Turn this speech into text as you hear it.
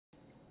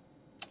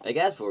Hey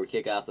guys, before we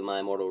kick off the My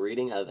Immortal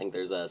reading, I think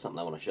there's something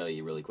I want to show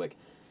you really quick.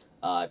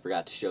 I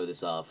forgot to show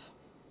this off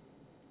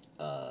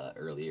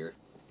earlier,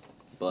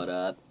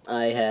 but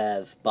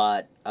I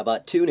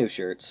bought two new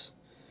shirts.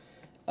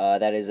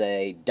 That is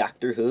a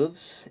Dr.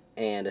 Hooves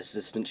and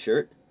Assistant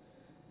shirt,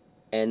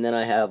 and then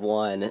I have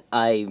one.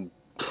 I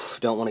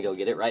don't want to go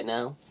get it right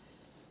now.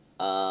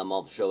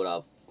 I'll show it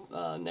off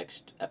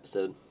next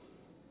episode.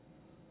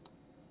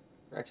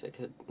 Or actually, I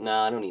could. No,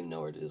 I don't even know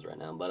where it is right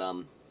now. But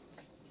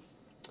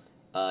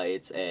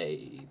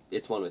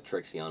it's one with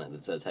Trixie on it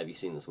that says, "Have you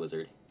seen this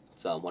wizard?"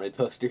 It's a wanted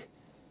poster.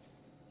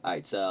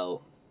 Alright,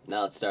 so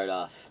now let's start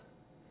off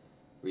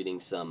reading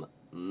some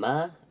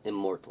My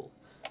Immortal.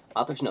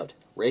 Author's note: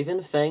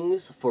 Raven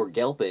fangs for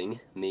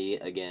gelping me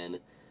again.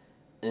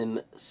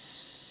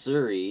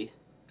 Suri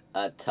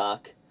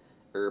attack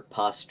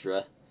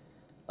postra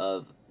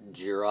of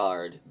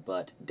Gerard,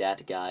 but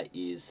that guy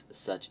is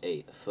such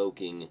a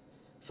fokin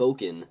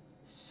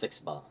six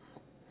bomb.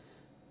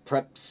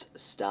 Preps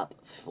stop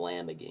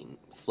flamiging.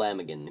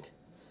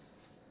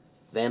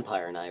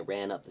 Vampire and I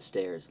ran up the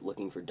stairs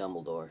looking for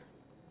Dumbledore.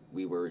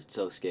 We were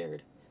so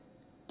scared.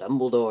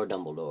 Dumbledore,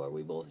 Dumbledore,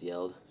 we both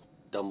yelled.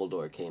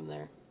 Dumbledore came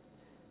there.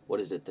 What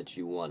is it that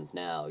you want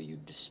now, you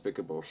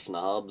despicable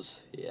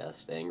snobs? He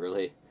asked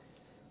angrily.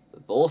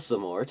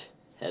 Voldemort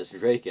has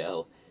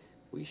Draco,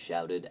 we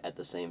shouted at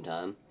the same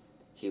time.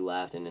 He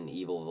laughed in an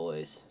evil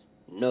voice.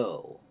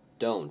 No,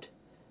 don't.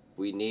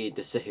 We need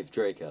to save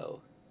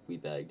Draco, we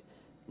begged.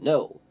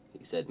 No,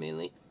 he said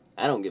meanly.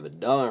 I don't give a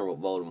darn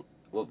what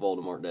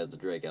Voldemort does to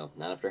Draco,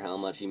 not after how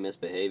much he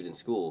misbehaved in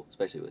school,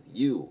 especially with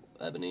you,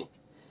 Ebony,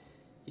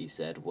 he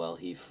said while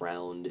he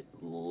frowned,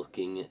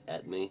 looking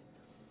at me.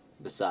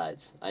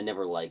 Besides, I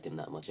never liked him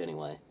that much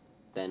anyway.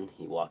 Then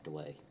he walked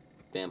away.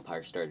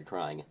 Vampire started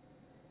crying.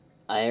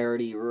 I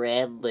already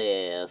read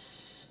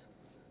this.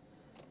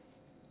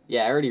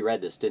 Yeah, I already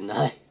read this, didn't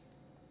I?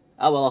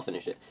 Oh, well, I'll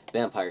finish it.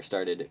 Vampire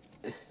started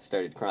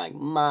crying.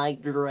 My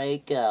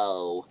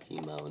Draco, he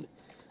moaned.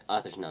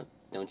 Author's note: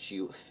 Don't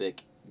you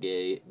thick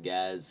gay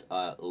guys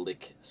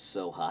lick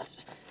so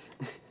hot.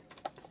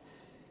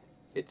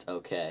 It's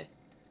okay.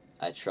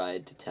 I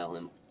tried to tell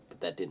him,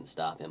 but that didn't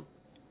stop him.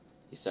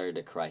 He started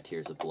to cry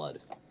tears of blood.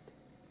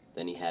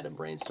 Then he had a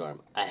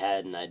brainstorm. I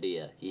had an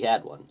idea. He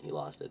had one. He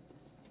lost it.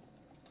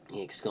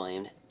 He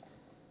exclaimed.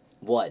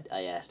 What?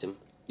 I asked him.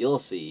 You'll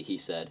see, he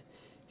said.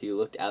 He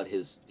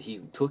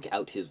took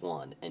out his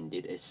wand and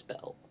did a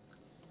spell.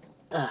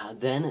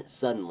 Then,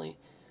 suddenly,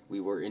 we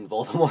were in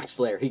Voldemort's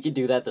lair. He could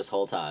do that this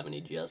whole time, and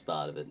he just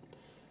thought of it.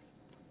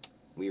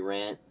 We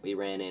ran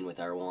in with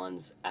our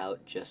wands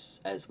out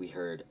just as we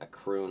heard a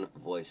croon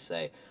voice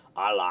say,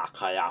 Allah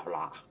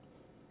Kadabra.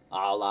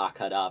 Allah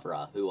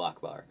Kadabra, Hu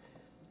Akbar.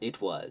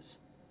 It was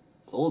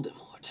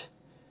Voldemort.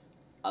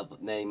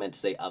 Then he meant to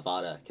say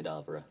Avada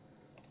Kedavra,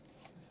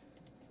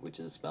 which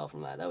is a spell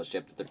from that. That was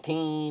chapter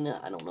 13.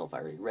 I don't know if I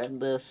already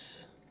read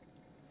this.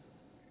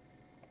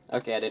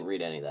 Okay, I didn't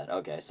read any of that.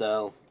 Okay,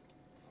 so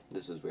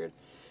this was weird.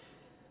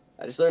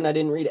 I just learned I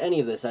didn't read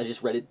any of this. I've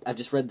just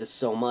read this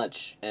so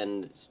much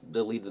and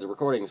deleted the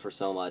recordings for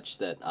so much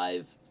that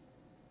I'm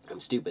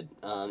stupid.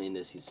 In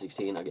this, he's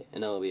 16. Okay,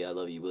 Anobi, I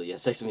love you. Will you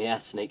have sex with me?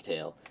 Asked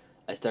Snaketail.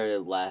 I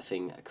started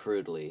laughing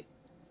crudely.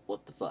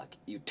 What the fuck?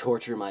 You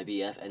torture my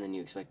BF and then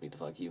you expect me to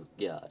fuck you?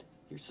 God,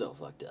 you're so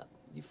fucked up.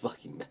 You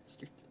fucking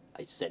bastard.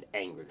 I said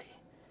angrily.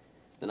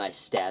 Then I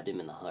stabbed him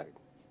in the heart.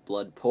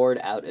 Blood poured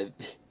out of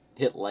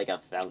it like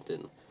a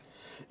fountain.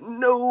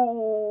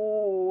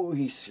 No!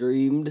 He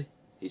screamed.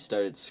 He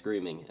started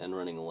screaming and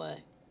running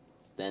away.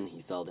 Then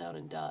he fell down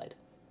and died.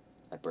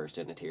 I burst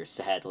into tears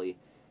sadly.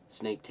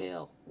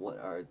 Snaketail, what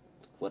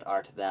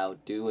art thou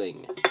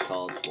doing?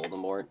 Called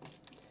Voldemort.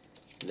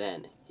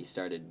 Then he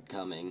started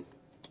coming.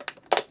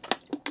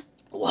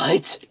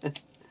 What?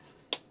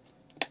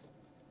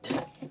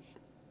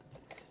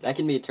 That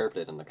can be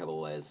interpreted in a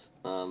couple ways.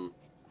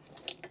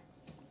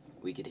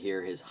 We could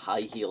hear his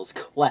high heels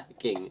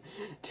clacking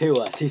to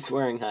us. He's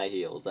wearing high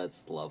heels.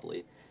 That's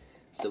lovely.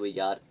 So we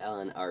got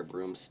on our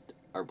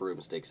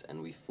broomsticks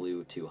and we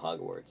flew to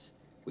Hogwarts.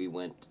 We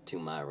went to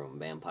my room.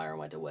 Vampire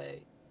went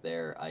away.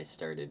 There I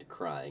started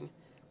crying.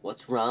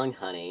 What's wrong,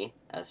 honey?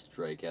 Asked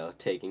Draco,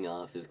 taking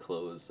off his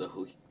clothes so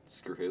he'd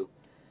screw.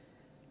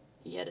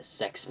 He had a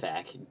sex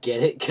pack.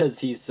 Get it? 'Cause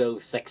he's so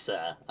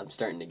sexa. I'm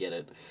starting to get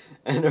it.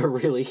 And a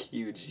really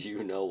huge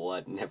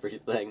you-know-what and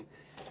everything.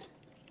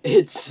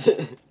 It's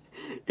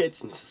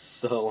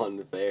so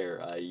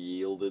unfair, I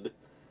yielded.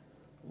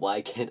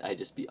 Why can't I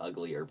just be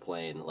ugly or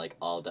plain like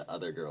all the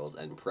other girls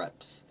and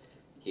preps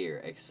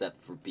here,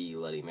 except for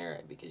Bloody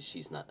Mary, because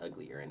she's not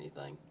ugly or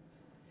anything?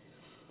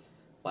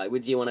 Why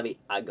would you want to be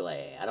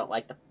ugly? I don't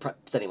like the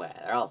preps anyway.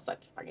 They're all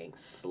such fucking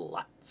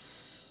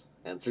sluts,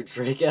 answered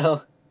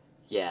Draco.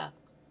 Yeah,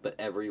 but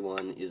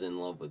everyone is in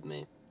love with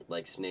me.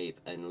 Like Snape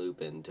and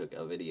Lupin took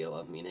a video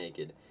of me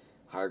naked.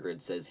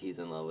 Hagrid says he's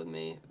in love with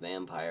me.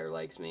 Vampire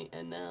likes me,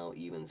 and now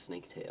even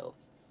Snaketail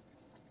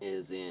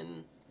is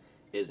in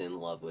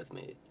love with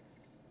me.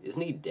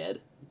 Isn't he dead?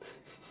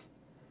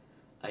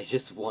 I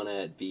just want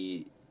to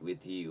be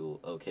with you,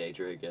 okay,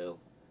 Draco?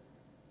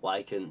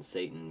 Why couldn't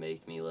Satan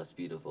make me less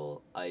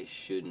beautiful? I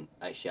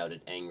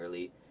shouted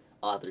angrily.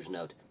 Author's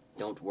note,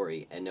 don't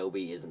worry,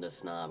 Anobi isn't a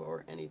snob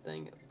or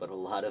anything, but a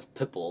lot of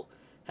people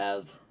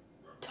have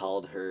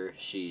told her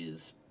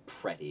she's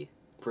pretty.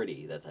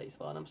 Pretty, that's how you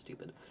spell it, I'm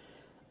stupid.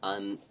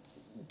 I'm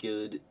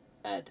good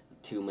at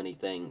too many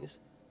things.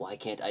 Why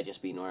can't I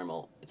just be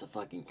normal? It's a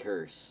fucking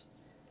curse.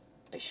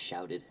 I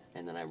shouted,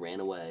 and then I ran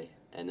away,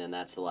 and then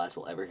that's the last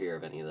we'll ever hear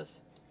of any of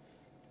this.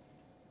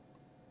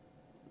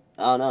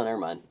 Oh no, never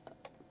mind.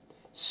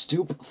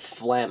 Stoop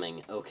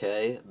flamming,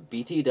 okay?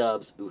 BT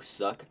dubs who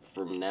suck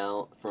from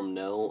now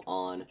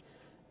on.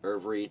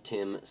 Every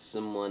Tim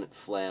someone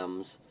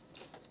flams.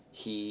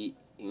 He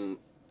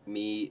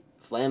me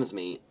flams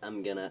me.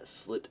 I'm gonna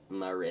slit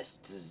my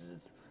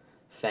wrists.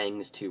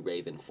 Fangs to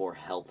Raven for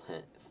help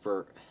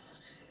for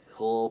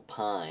whole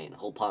pine.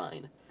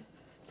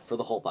 For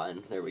the whole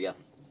pine. There we go.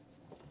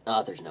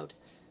 Author's note.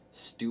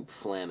 Stoop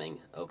flamming,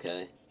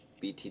 okay?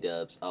 BT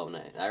dubs. Oh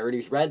no, I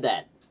already read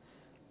that.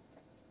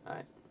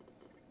 Alright.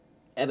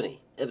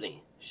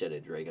 Ebony,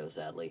 shouted Draco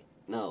sadly.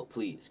 No,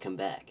 please, come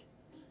back.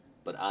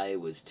 But I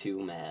was too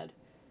mad.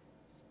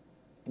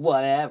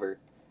 Whatever.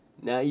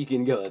 Now you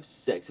can go have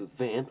sex with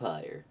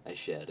vampire, I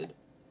shouted.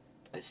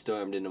 I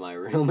stormed into my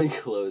room and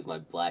closed my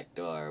black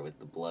door with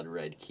the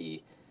blood-red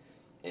key.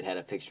 It had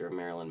a picture of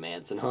Marilyn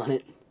Manson on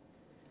it.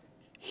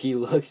 He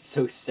looked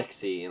so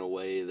sexy in a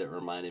way that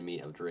reminded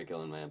me of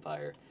Draco and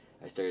Vampire.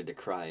 I started to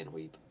cry and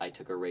weep. I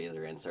took a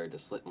razor and started to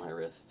slit my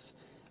wrists.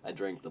 I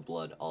drank the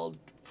blood, all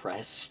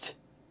depressed.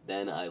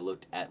 Then I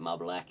looked at my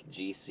black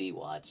GC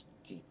watch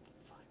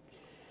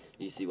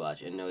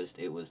and noticed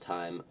it was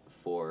time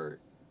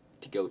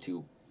to go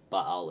to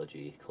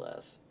biology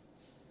class.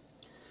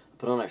 I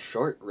put on a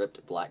short,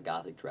 ripped black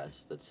gothic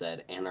dress that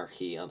said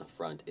Anarchy on the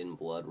front in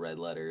blood red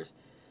letters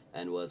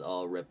and was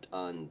all ripped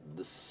on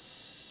the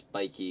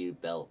spiky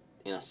belt,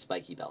 in a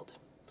spiky belt.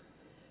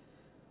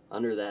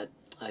 Under that,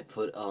 I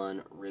put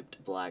on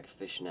ripped black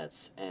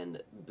fishnets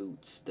and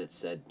boots that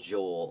said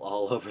Joel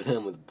all over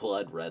them with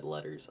blood red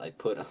letters. I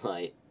put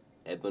my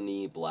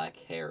ebony black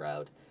hair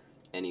out.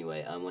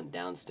 Anyway, I went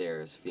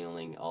downstairs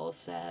feeling all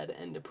sad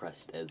and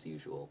depressed as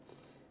usual.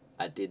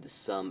 I did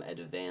some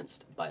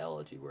advanced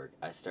biology work.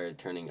 I started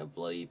turning a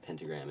bloody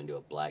pentagram into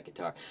a black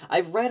guitar.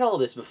 I've read all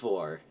this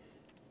before!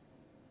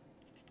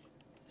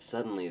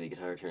 Suddenly the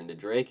guitar turned to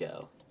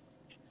Draco.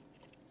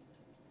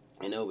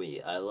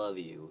 Anobi, I love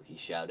you, he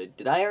shouted.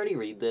 Did I already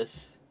read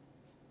this?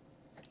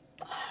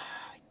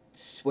 I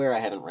swear I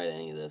haven't read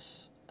any of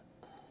this.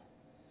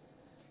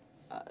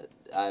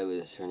 I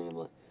was turning a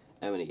blank.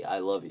 Emily, I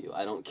love you.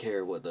 I don't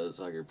care what those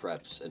fucker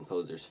preps and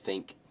posers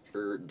think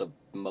you're the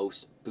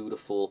most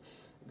beautiful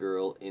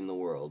girl in the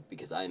world,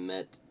 because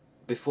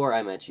before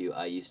I met you,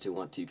 I used to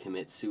want to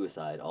commit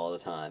suicide all the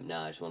time.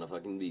 Now I just want to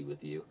fucking be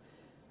with you.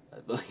 I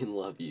fucking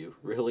love you.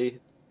 Really?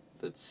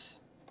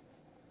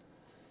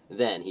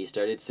 Then he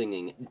started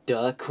singing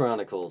 "Duh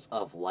Chronicles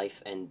of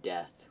Life and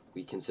Death."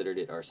 We considered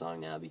it our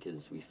song now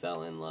because we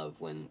fell in love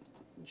when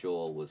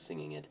Joel was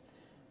singing it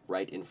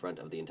right in front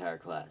of the entire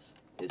class.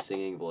 His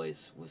singing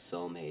voice was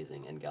so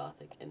amazing and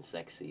gothic and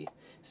sexy.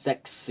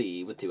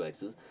 Sexy with 2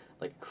 X's.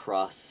 Like a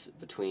cross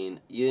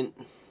between...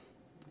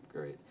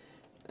 Great.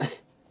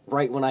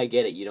 Right when I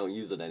get it, you don't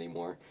use it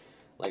anymore.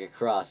 Like a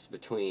cross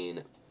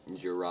between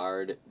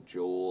Gerard,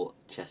 Joel,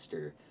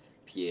 Chester,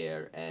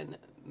 Pierre, and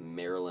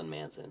Marilyn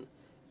Manson.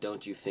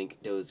 Don't you think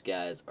those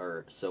guys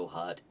are so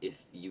hot? If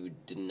you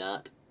do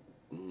not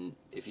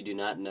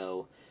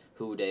know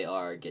who they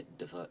are, get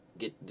the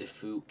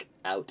fuck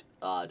out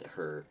of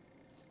her.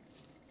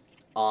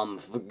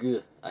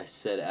 I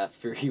said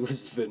after he was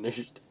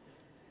finished.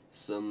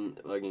 Some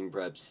fucking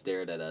preps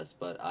stared at us,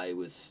 but I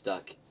just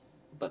stuck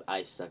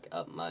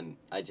up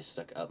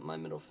my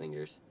middle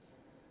fingers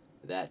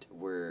that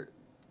were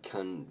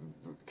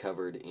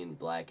covered in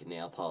black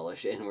nail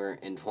polish and were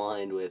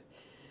entwined with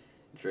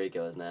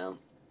Draco's now.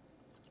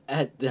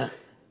 At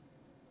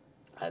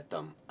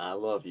them, I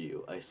love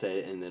you, I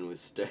said, and then we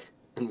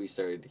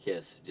started to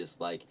kiss, just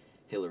like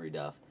Hillary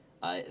Duff.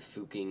 I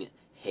fucking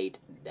hate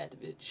that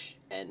bitch.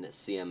 And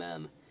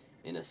CMM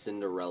in a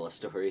Cinderella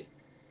story.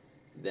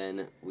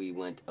 Then we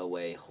went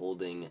away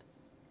holding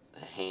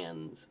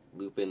hands.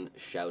 Lupin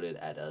shouted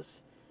at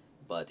us,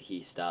 but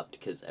he stopped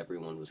because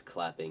everyone was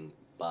clapping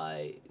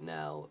by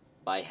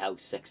how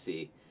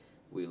sexy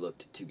we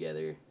looked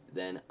together.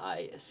 Then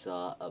I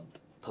saw a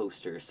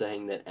poster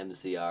saying that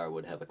MCR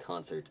would have a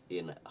concert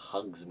in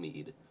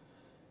Hogsmeade.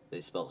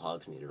 They spelled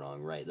Hogsmeade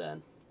wrong right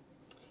then.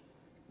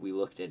 We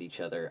looked at each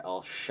other,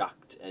 all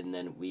shocked, and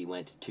then we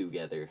went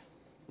together.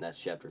 And that's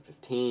chapter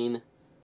 15.